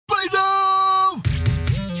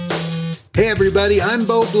Hey everybody, I'm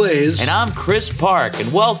Beau Blaze. And I'm Chris Park,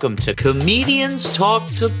 and welcome to Comedians Talk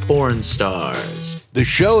to Porn Stars. The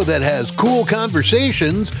show that has cool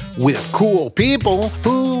conversations with cool people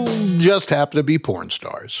who just happen to be porn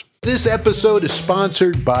stars. This episode is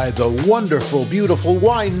sponsored by the wonderful, beautiful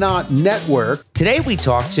Why Not Network. Today we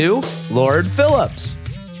talk to Lord Phillips.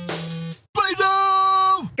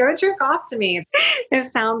 Go jerk off to me. It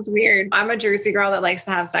sounds weird. I'm a Jersey girl that likes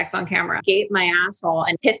to have sex on camera. Gape my asshole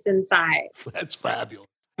and piss inside. That's fabulous.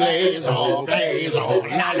 Blaze, oh,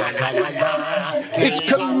 la, la, la, la, la. It's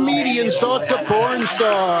Comedians Talk to Porn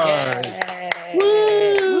Stars.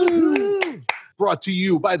 Woo! Brought to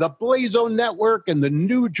you by the Blazo Network and the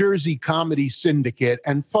New Jersey Comedy Syndicate.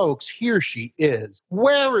 And folks, here she is,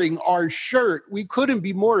 wearing our shirt. We couldn't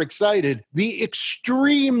be more excited. The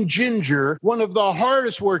Extreme Ginger, one of the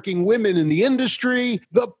hardest working women in the industry,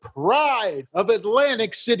 the pride of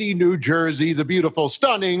Atlantic City, New Jersey, the beautiful,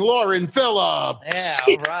 stunning Lauren Phillips. Yeah,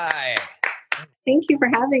 all right. Thank you for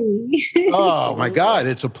having me. Oh my God,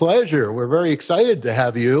 it's a pleasure. We're very excited to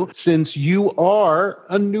have you since you are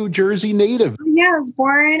a New Jersey native. Yeah, I was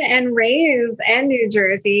born and raised in New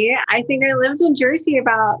Jersey. I think I lived in Jersey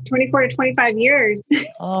about 24 to 25 years.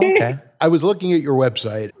 Oh, okay. I was looking at your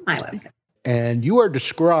website. My website. And you are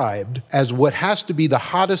described as what has to be the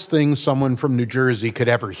hottest thing someone from New Jersey could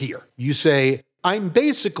ever hear. You say, I'm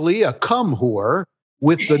basically a cum whore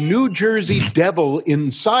with the New Jersey devil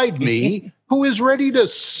inside me who is ready to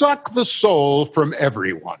suck the soul from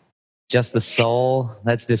everyone. Just the soul?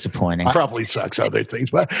 That's disappointing. Probably sucks other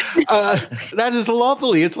things, but that is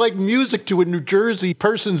lovely. It's like music to a New Jersey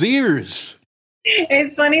person's ears.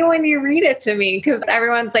 It's funny when you read it to me because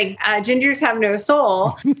everyone's like, gingers have no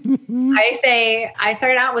soul. I say, I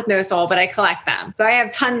started out with no soul, but I collect them. So I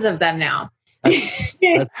have tons of them now.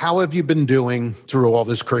 How have you been doing through all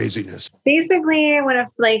this craziness? Basically, when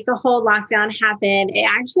the whole lockdown happened, it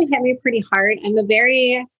actually hit me pretty hard. I'm a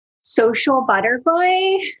very social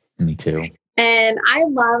butterfly. Me too. And I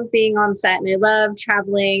love being on set and I love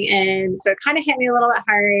traveling. And so it kind of hit me a little bit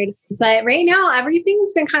hard. But right now,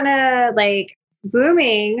 everything's been kind of like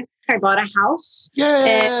booming. I bought a house.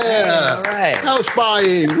 Yeah. All right. House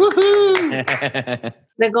buying. Woohoo.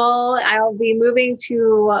 The goal, I'll be moving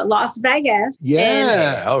to Las Vegas.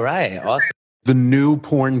 Yeah. All right. Awesome. The new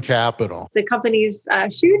porn capital. The company's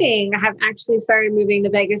shooting have actually started moving to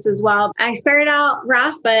Vegas as well. I started out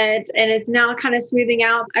rough, and it's now kind of smoothing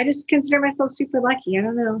out. I just consider myself super lucky. I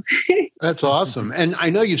don't know. That's awesome. And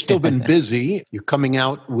I know you've still been busy. You're coming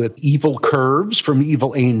out with Evil Curves from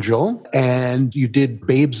Evil Angel, and you did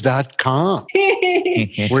babes.com.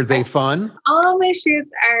 Were they fun? All my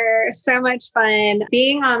shoots are so much fun.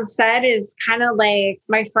 Being on set is kind of like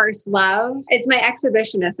my first love. It's my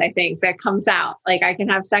exhibitionist, I think, that comes out. Like I can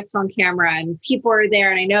have sex on camera and people are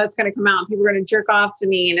there and I know it's going to come out and people are going to jerk off to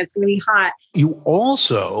me and it's going to be hot. You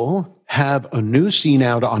also have a new scene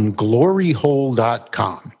out on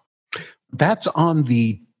gloryhole.com. That's on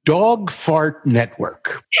the Dog Fart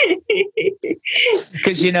Network.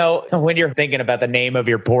 Because, when you're thinking about the name of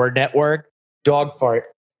your porn network, Dog Fart,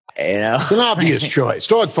 It's an obvious choice.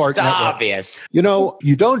 Dog Fart it's Network. obvious. You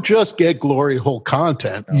don't just get Glory Hole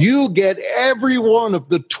content. You get every one of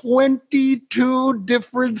the 22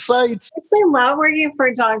 different sites. I love working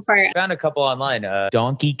for Dog Fart. I found a couple online.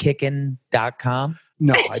 Donkeykicking.com.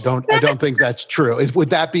 No, I don't think that's true.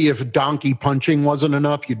 Would that be if donkey punching wasn't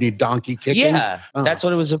enough? You'd need donkey kicking? Yeah, that's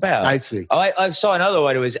what it was about. I see. Oh, I saw another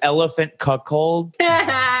one. It was Elephant Cuckold.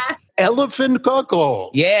 Elephant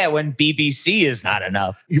cuckold. Yeah, when BBC is not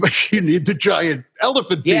enough. You need the giant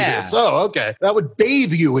elephant penis. Oh, okay. That would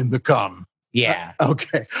bathe you in the cum. Yeah.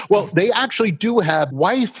 Okay. Well, they actually do have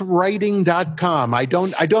wifewriting.com. I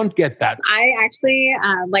don't get that. I actually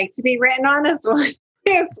like to be written on as well.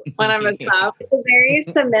 When I'm a sub. It's a very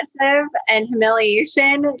submissive and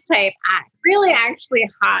humiliation type act. Really actually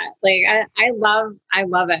hot. Like I love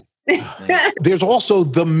it. There's also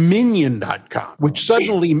theminion.com, which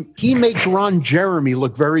suddenly he makes Ron Jeremy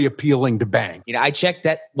look very appealing to bang. I checked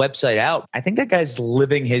that website out. I think that guy's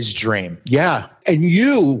living his dream. Yeah. And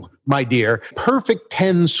you, my dear, perfect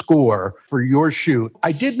 10 score for your shoot.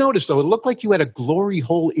 I did notice, though, it looked like you had a glory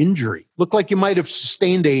hole injury. Looked like you might have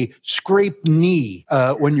sustained a scraped knee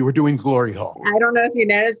when you were doing glory hole. I don't know if you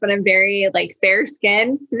noticed, but I'm very fair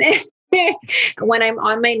skinned. When I'm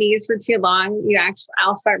on my knees for too long,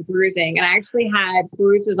 I'll start bruising. And I actually had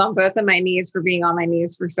bruises on both of my knees for being on my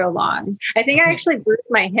knees for so long. I think I actually bruised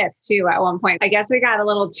my hip too at one point. I guess I got a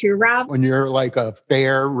little too rough. When you're like a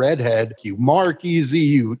fair redhead, you mark easy,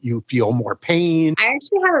 you feel more pain. I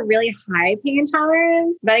actually have a really high pain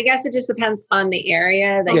tolerance, but I guess it just depends on the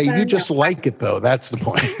area. Yeah, you just like it though. That's the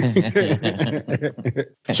point.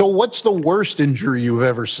 So what's the worst injury you've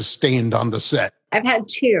ever sustained on the set? I've had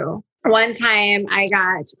two. One time I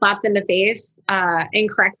got slapped in the face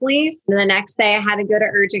incorrectly. And the next day I had to go to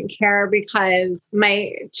urgent care because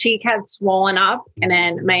my cheek had swollen up and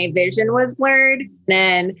then my vision was blurred. And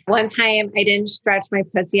then one time I didn't stretch my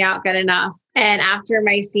pussy out good enough. And after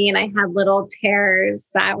my scene, I had little tears.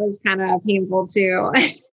 That was kind of painful too.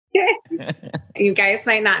 You guys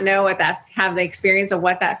might not know have the experience of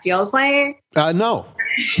what that feels like. No.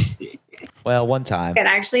 Well, one time. It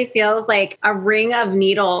actually feels like a ring of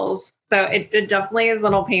needles. So it definitely is a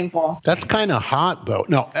little painful. That's kind of hot though.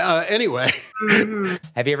 No, anyway. Mm-hmm.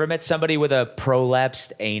 Have you ever met somebody with a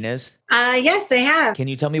prolapsed anus? Yes, I have. Can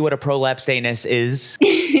you tell me what a prolapsed anus is?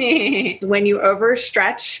 When you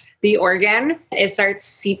overstretch the organ, it starts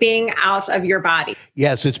seeping out of your body.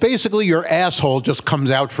 Yes, it's basically your asshole just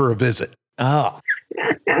comes out for a visit. Oh.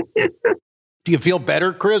 Do you feel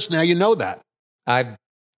better, Chris? Now you know that.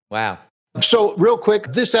 Wow. So real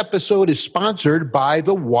quick, this episode is sponsored by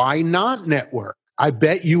the Why Not Network. I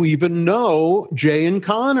bet you even know Jay and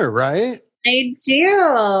Connor, right? I do.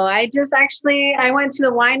 I went to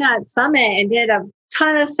the Why Not Summit and did a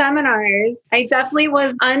ton of seminars. I definitely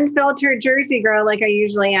was unfiltered Jersey girl like I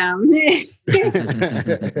usually am.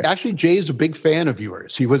 Actually, Jay's a big fan of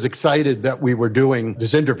yours. He was excited that we were doing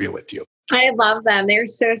this interview with you. I love them. They're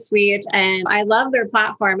so sweet and I love their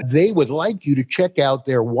platform. They would like you to check out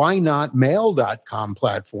their whynotmail.com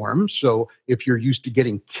platform. So if you're used to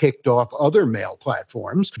getting kicked off other mail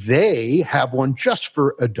platforms, they have one just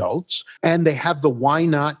for adults. And they have the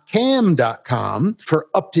whynotcam.com for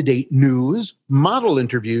up-to-date news, model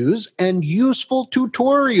interviews, and useful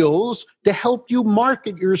tutorials to help you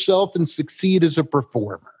market yourself and succeed as a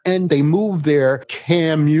performer. And they moved their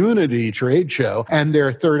community trade show and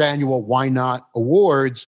their third annual Why Not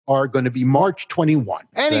Awards are going to be March 21.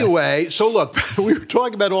 Anyway, so look, we were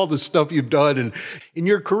talking about all the stuff you've done. And in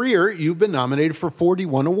your career, you've been nominated for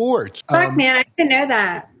 41 awards. Fuck, man, I didn't know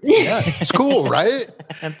that. Yeah, it's cool, right?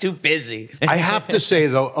 I'm too busy. I have to say,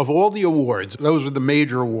 though, of all the awards, those are the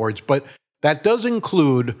major awards, but that does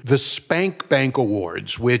include the Spank Bank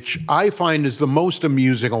Awards, which I find is the most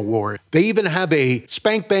amusing award. They even have a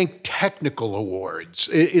Spank Bank Technical Awards.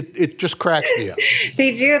 It just cracks me up.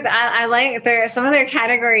 They do. I like some of their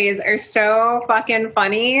categories are so fucking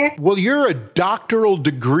funny. Well, you're a doctoral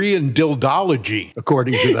degree in dildology,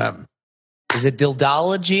 according to them. Is it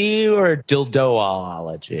dildology or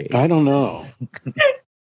dildoology? I don't know.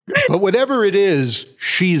 But whatever it is,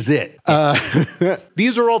 she's it.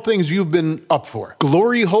 These are all things you've been up for.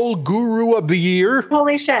 Glory Hole Guru of the Year.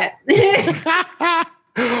 Holy shit.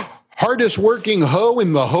 Hardest working hoe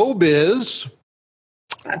in the hoe biz.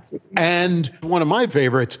 That's And one of my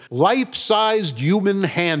favorites, life-sized human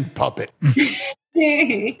hand puppet.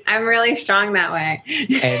 I'm really strong that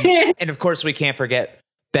way. And of course, we can't forget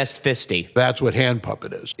Best Fisty. That's what hand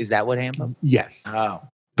puppet is. Is that what hand puppet? Yes. Oh.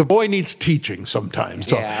 The boy needs teaching sometimes.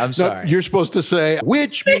 So Yeah, I'm sorry. You're supposed to say,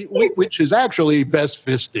 which is actually Best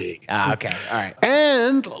Fisty. Okay. All right.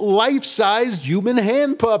 And life-sized human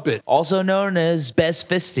hand puppet. Also known as Best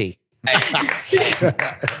Fisty.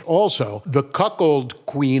 Also, the cuckold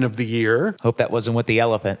queen of the year. Hope that wasn't with the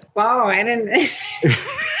elephant. Whoa, I didn't.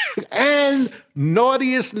 And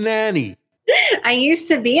naughtiest nanny. I used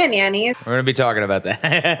to be a nanny. We're going to be talking about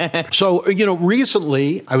that. So,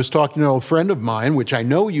 recently I was talking to a friend of mine, which I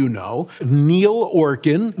know you know, Neil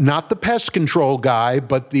Orkin, not the pest control guy,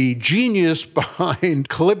 but the genius behind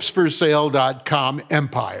clipsforsale.com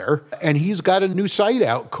empire. And he's got a new site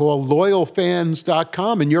out called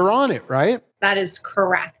loyalfans.com, and you're on it, right? That is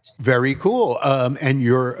correct. Very cool. And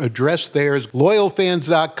your address there is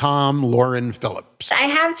loyalfans.com, Lauren Phillips. I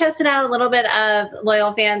have tested out a little bit of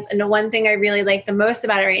Loyal Fans. And the one thing I really like the most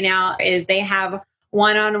about it right now is they have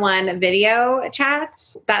one-on-one video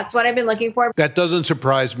chats. That's what I've been looking for. That doesn't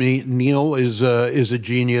surprise me. Neil is a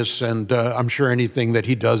genius, and I'm sure anything that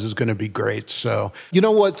he does is going to be great. So,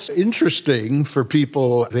 what's interesting for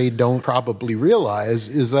people they don't probably realize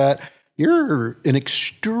is that you're an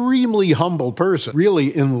extremely humble person,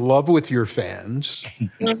 really in love with your fans.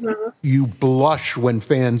 Mm-hmm. You blush when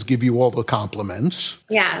fans give you all the compliments.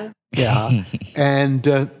 Yeah. Yeah.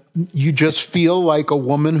 And you just feel like a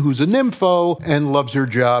woman who's a nympho and loves her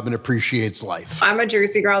job and appreciates life. I'm a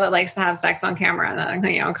Jersey girl that likes to have sex on camera and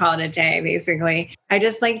then, call it a day, basically. I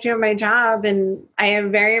just like doing my job, and I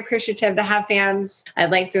am very appreciative to have fans. I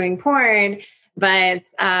like doing porn, but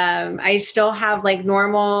I still have like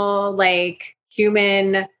normal, like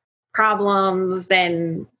human problems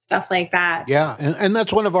and stuff like that. Yeah. And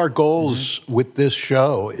that's one of our goals with this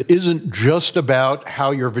show. It isn't just about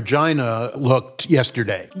how your vagina looked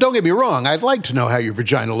yesterday. Don't get me wrong. I'd like to know how your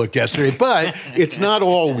vagina looked yesterday, but it's not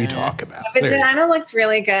all we talk about. The vagina looks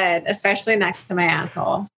really good, especially next to my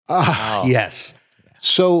asshole. Yes.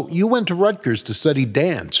 So you went to Rutgers to study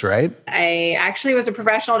dance, right? I actually was a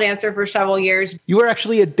professional dancer for several years. You were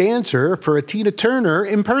actually a dancer for a Tina Turner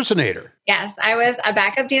impersonator. Yes, I was a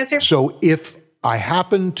backup dancer. So if I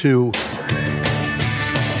happen to...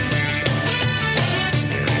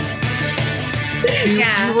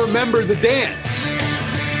 You remember the dance.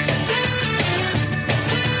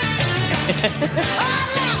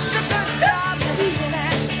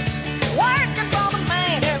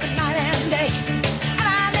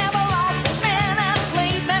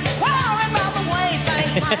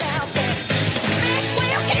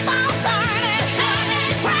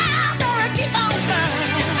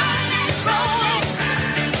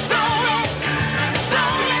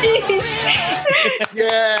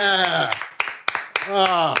 Yeah.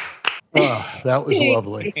 That was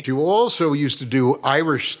lovely. You also used to do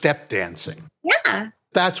Irish step dancing. Yeah.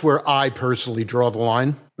 That's where I personally draw the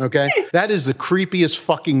line, okay? That is the creepiest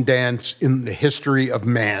fucking dance in the history of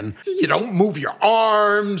man. You don't move your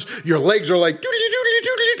arms. Your legs are like doodly.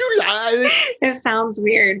 It sounds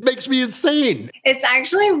weird. It makes me insane. It's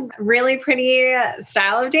actually really pretty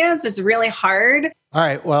style of dance. It's really hard. All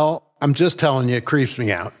right, well, I'm just telling you, it creeps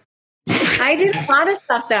me out. I did a lot of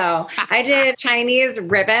stuff, though. I did Chinese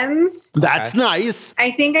ribbons. That's nice. I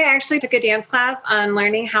think I actually took a dance class on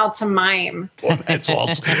learning how to mime. Well, that's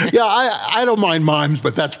awesome. Yeah, I don't mind mimes,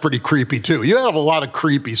 but that's pretty creepy, too. You have a lot of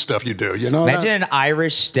creepy stuff you do, you know? Imagine an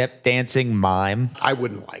Irish step dancing mime. I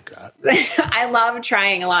wouldn't like that. I love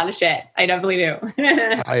trying a lot of shit. I definitely do.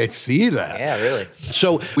 I see that. Yeah, really.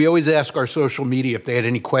 So we always ask our social media if they had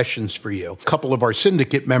any questions for you. A couple of our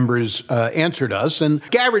syndicate members answered us, and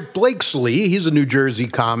Garrett Blakesley, he's a New Jersey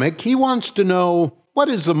comic. He wants to know, what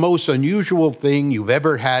is the most unusual thing you've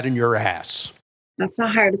ever had in your ass? That's a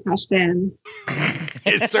hard question.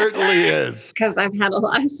 It certainly is. Because I've had a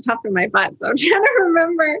lot of stuff in my butt, so I'm trying to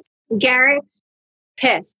remember. Garrett's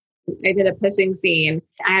piss. I did a pissing scene.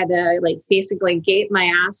 I had to basically gape my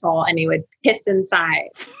asshole and he would piss inside.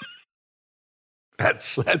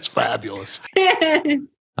 That's fabulous.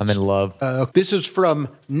 I'm in love. This is from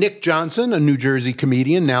Nick Johnson, a New Jersey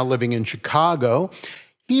comedian now living in Chicago.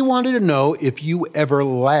 He wanted to know if you ever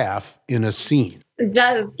laugh in a scene.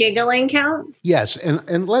 Does giggling count? Yes,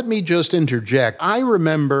 and let me just interject. I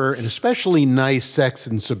remember an especially nice sex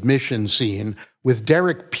and submission scene with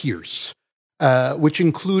Derek Pierce, which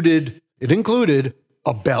included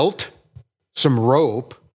a belt, some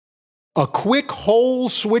rope, a quick hole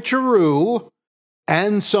switcheroo,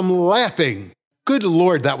 and some laughing. Good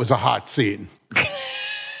Lord, that was a hot scene.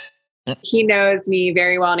 He knows me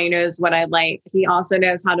very well and he knows what I like. He also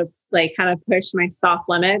knows how to kind of push my soft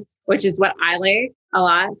limits, which is what I like a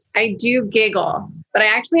lot. I do giggle, but I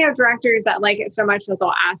actually have directors that like it so much that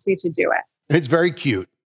they'll ask me to do it. It's very cute.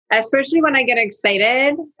 Especially when I get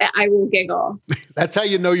excited, I will giggle. That's how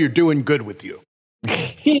you know you're doing good with you.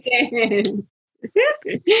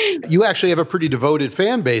 You actually have a pretty devoted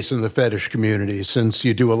fan base in the fetish community since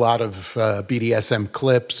you do a lot of BDSM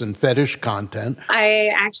clips and fetish content. I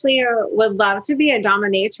actually would love to be a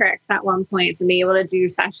dominatrix at one point to be able to do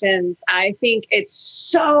sessions. I think it's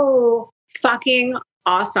so fucking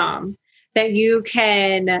awesome that you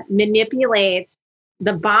can manipulate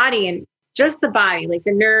the body and just the body, like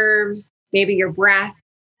the nerves, maybe your breath,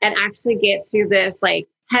 and actually get to this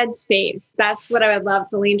headspace. That's what I would love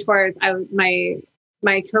to lean towards.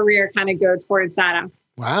 My career kind of go towards that.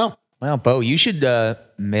 Wow. Well, Bo, you should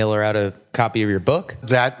mail her out a copy of your book.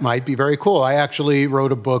 That might be very cool. I actually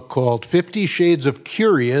wrote a book called 50 Shades of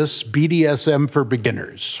Curious, BDSM for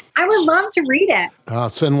Beginners. I would love to read it. I'll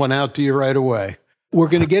send one out to you right away. We're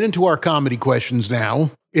going to get into our comedy questions now.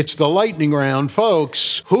 It's the lightning round,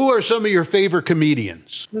 folks. Who are some of your favorite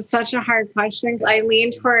comedians? It's such a hard question. I lean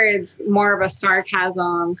towards more of a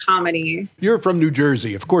sarcasm comedy. You're from New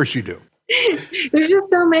Jersey. Of course you do. There's just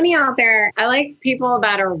so many out there. I like people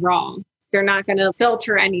that are raw. They're not going to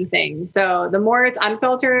filter anything. So the more it's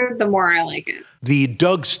unfiltered, the more I like it. The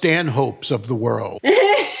Doug Stanhopes of the world.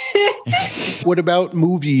 What about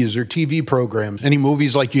movies or TV programs? Any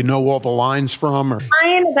movies like you know all the lines from? Or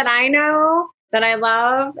Mine that I know that I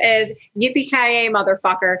love is Yippee-ki-yay,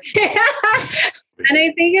 motherfucker. And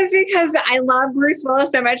I think it's because I love Bruce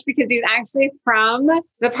Willis so much because he's actually from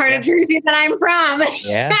the part of Jersey that I'm from.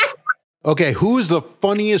 Yeah. Okay, who is the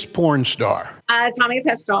funniest porn star? Tommy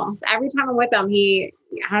Pistol. Every time I'm with him, he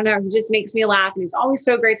just makes me laugh. And he's always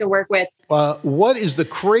so great to work with. What is the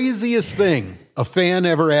craziest thing a fan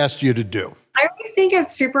ever asked you to do? I always think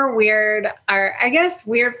it's super weird, or I guess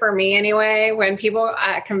weird for me anyway, when people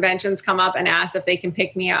at conventions come up and ask if they can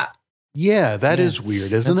pick me up. Yeah, that is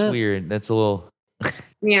weird, isn't it? That's weird. That's a little...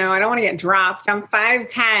 I don't want to get dropped. I'm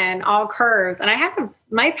 5'10", all curves, and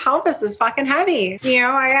my pelvis is fucking heavy.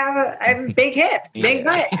 I have big hips, big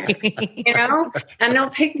butt, and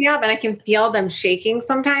they'll pick me up and I can feel them shaking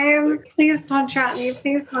sometimes. Please don't trap me.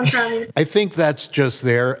 Please don't trap me. I think that's just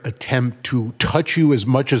their attempt to touch you as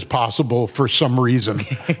much as possible for some reason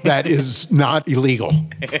that is not illegal.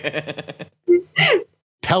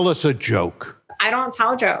 Tell us a joke. I don't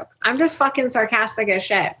tell jokes. I'm just fucking sarcastic as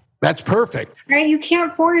shit. That's perfect. Right? You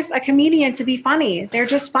can't force a comedian to be funny. They're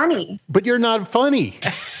just funny. But you're not funny.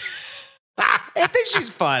 I think she's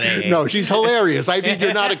funny. No, she's hilarious. I mean,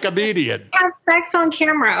 you're not a comedian. Have sex on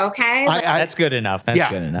camera, okay? That's good enough. That's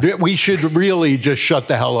good enough. We should really just shut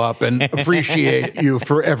the hell up and appreciate you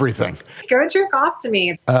for everything. Go jerk off to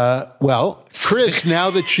me. Well, Chris, now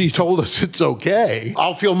that she told us it's okay,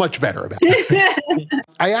 I'll feel much better about it.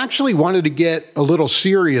 I actually wanted to get a little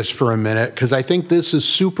serious for a minute because I think this is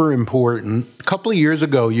super important. A couple of years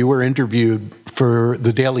ago, you were interviewed for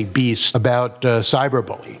the Daily Beast about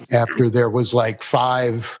cyberbullying after there was like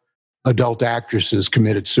 5 adult actresses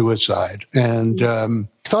committed suicide. And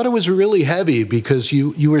thought it was really heavy because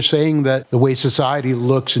you were saying that the way society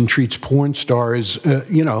looks and treats porn stars,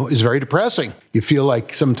 is very depressing. You feel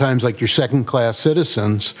like sometimes like you're second-class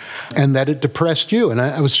citizens and that it depressed you. And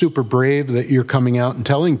I was super brave that you're coming out and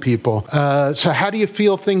telling people. So how do you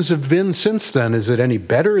feel things have been since then? Is it any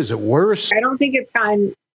better? Is it worse? I don't think it's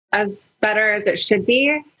gotten as better as it should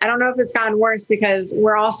be. I don't know if it's gotten worse because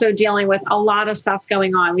we're also dealing with a lot of stuff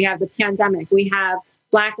going on. We have the pandemic. We have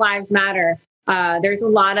Black Lives Matter. There's a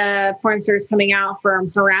lot of porn stars coming out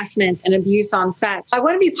from harassment and abuse on set. I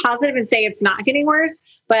want to be positive and say it's not getting worse,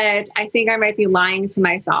 but I think I might be lying to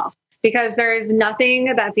myself because there's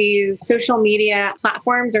nothing that these social media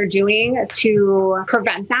platforms are doing to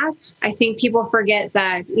prevent that. I think people forget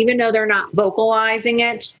that even though they're not vocalizing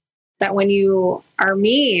it, that when you are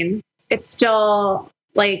mean, it's still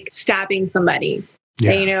like stabbing somebody.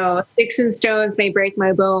 Yeah. Sticks and stones may break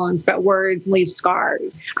my bones, but words leave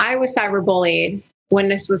scars. I was cyberbullied when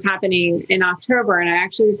this was happening in October, and I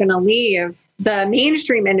actually was going to leave the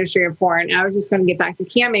mainstream industry of porn. I was just going to get back to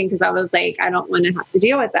camming because I was like, I don't want to have to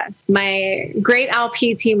deal with this. My great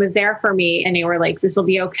LP team was there for me and they were like, this will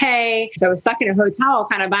be okay. So I was stuck in a hotel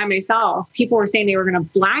kind of by myself. People were saying they were going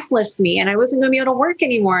to blacklist me and I wasn't going to be able to work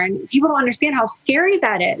anymore. And people don't understand how scary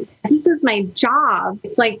that is. This is my job.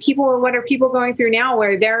 It's like what are people going through now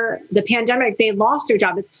where the pandemic, they lost their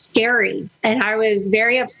job. It's scary. And I was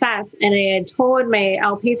very upset. And I had told my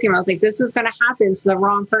LP team, I was like, this is going to happen to the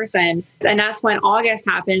wrong person. And that's when August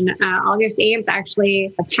happened. August Ames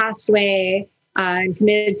actually passed away and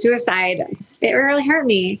committed suicide. It really hurt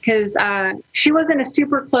me because she wasn't a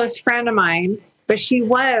super close friend of mine, but she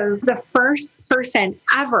was the first person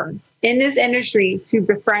ever in this industry to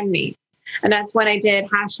befriend me. And that's when I did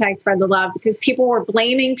 #SpreadTheLove because people were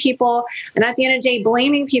blaming people. And at the end of the day,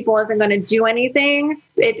 blaming people isn't going to do anything.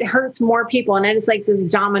 It hurts more people. And then it's like this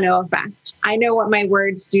domino effect. I know what my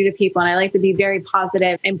words do to people. And I like to be very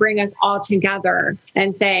positive and bring us all together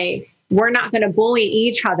and say, we're not going to bully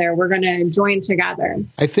each other. We're going to join together.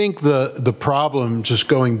 I think the problem, just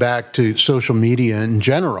going back to social media in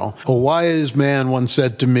general, a wise man once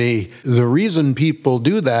said to me, the reason people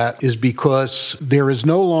do that is because there is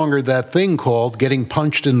no longer that thing called getting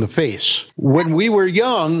punched in the face. When we were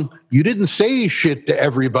young, you didn't say shit to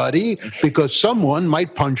everybody because someone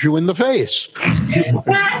might punch you in the face.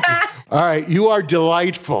 All right, you are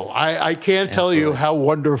delightful. I can't tell you how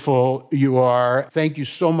wonderful you are. Thank you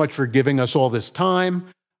so much for giving us all this time.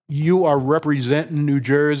 You are representing New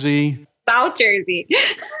Jersey. South Jersey.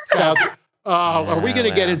 Are we going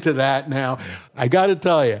to get into that now? I got to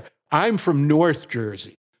tell you, I'm from North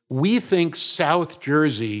Jersey. We think South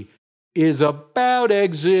Jersey is about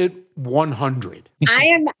exit 100. I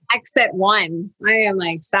am exit 1. I am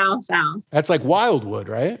like south. That's like Wildwood,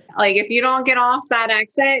 right? Like if you don't get off that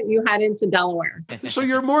exit, you head into Delaware. So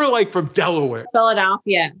you're more like from Delaware.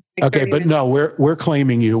 Philadelphia. Like Okay, 30 but no, we're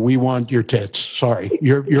claiming you. We want your tits. Sorry.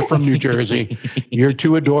 You're from New Jersey. You're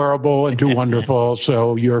too adorable and too wonderful,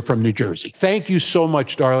 so you're from New Jersey. Thank you so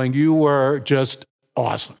much, darling. You were just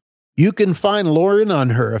awesome. You can find Lauren on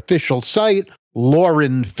her official site,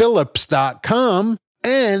 laurenphillips.com.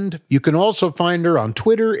 And you can also find her on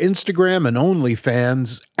Twitter, Instagram, and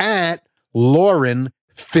OnlyFans at Lauren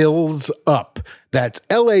Fills Up. That's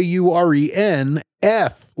LAUREN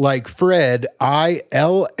F like Fred,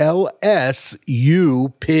 ILLSUP.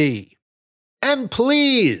 And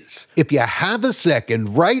please, if you have a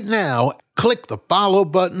second right now, click the follow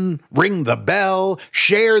button, ring the bell,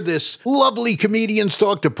 share this lovely Comedians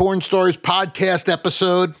Talk to Porn Stars podcast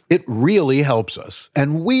episode. It really helps us,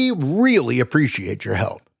 and we really appreciate your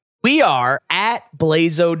help. We are at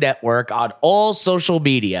Blazo Network on all social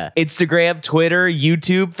media. Instagram, Twitter,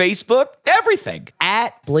 YouTube, Facebook, everything.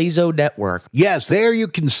 At Blazo Network. Yes, there you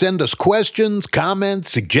can send us questions,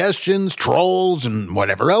 comments, suggestions, trolls, and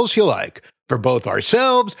whatever else you like for both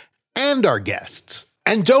ourselves and our guests.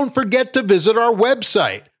 And don't forget to visit our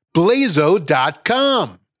website,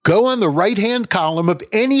 blazo.com. Go on the right-hand column of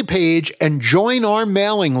any page and join our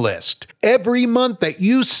mailing list. Every month that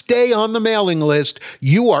you stay on the mailing list,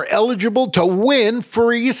 you are eligible to win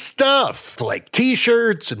free stuff like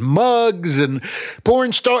t-shirts and mugs and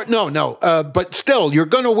porn star. But still, you're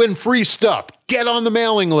going to win free stuff. Get on the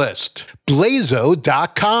mailing list.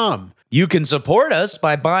 Blazo.com. You can support us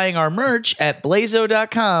by buying our merch at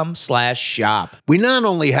blazo.com/shop. We not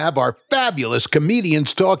only have our fabulous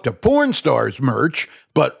Comedians Talk to Porn Stars merch,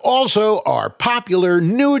 but also our popular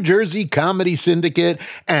New Jersey Comedy Syndicate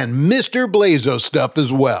and Mr. Blazo stuff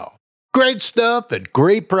as well. Great stuff at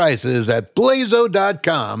great prices at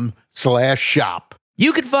blazo.com/shop.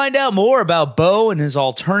 You can find out more about Bo and his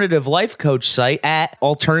alternative life coach site at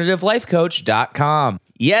alternativelifecoach.com.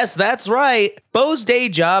 Yes, that's right. Bo's day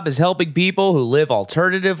job is helping people who live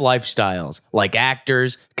alternative lifestyles, like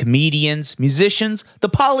actors, comedians, musicians, the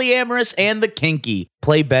polyamorous, and the kinky,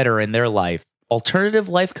 play better in their life.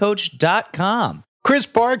 alternativelifecoach.com. Chris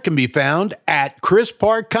Park can be found at Chris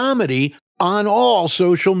Park Comedy on all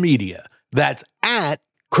social media. That's at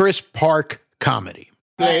Chris Park Comedy.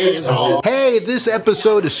 Hey, this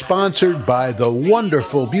episode is sponsored by the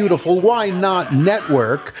wonderful, beautiful Why Not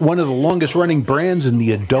Network, one of the longest running brands in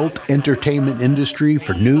the adult entertainment industry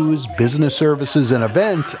for news, business services, and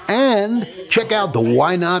events. And check out the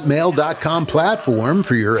WhyNotMail.com platform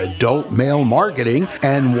for your adult mail marketing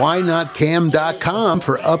and WhyNotCam.com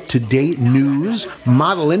for up-to-date news,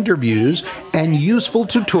 model interviews, and useful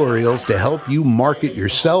tutorials to help you market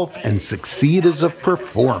yourself and succeed as a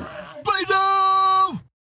performer.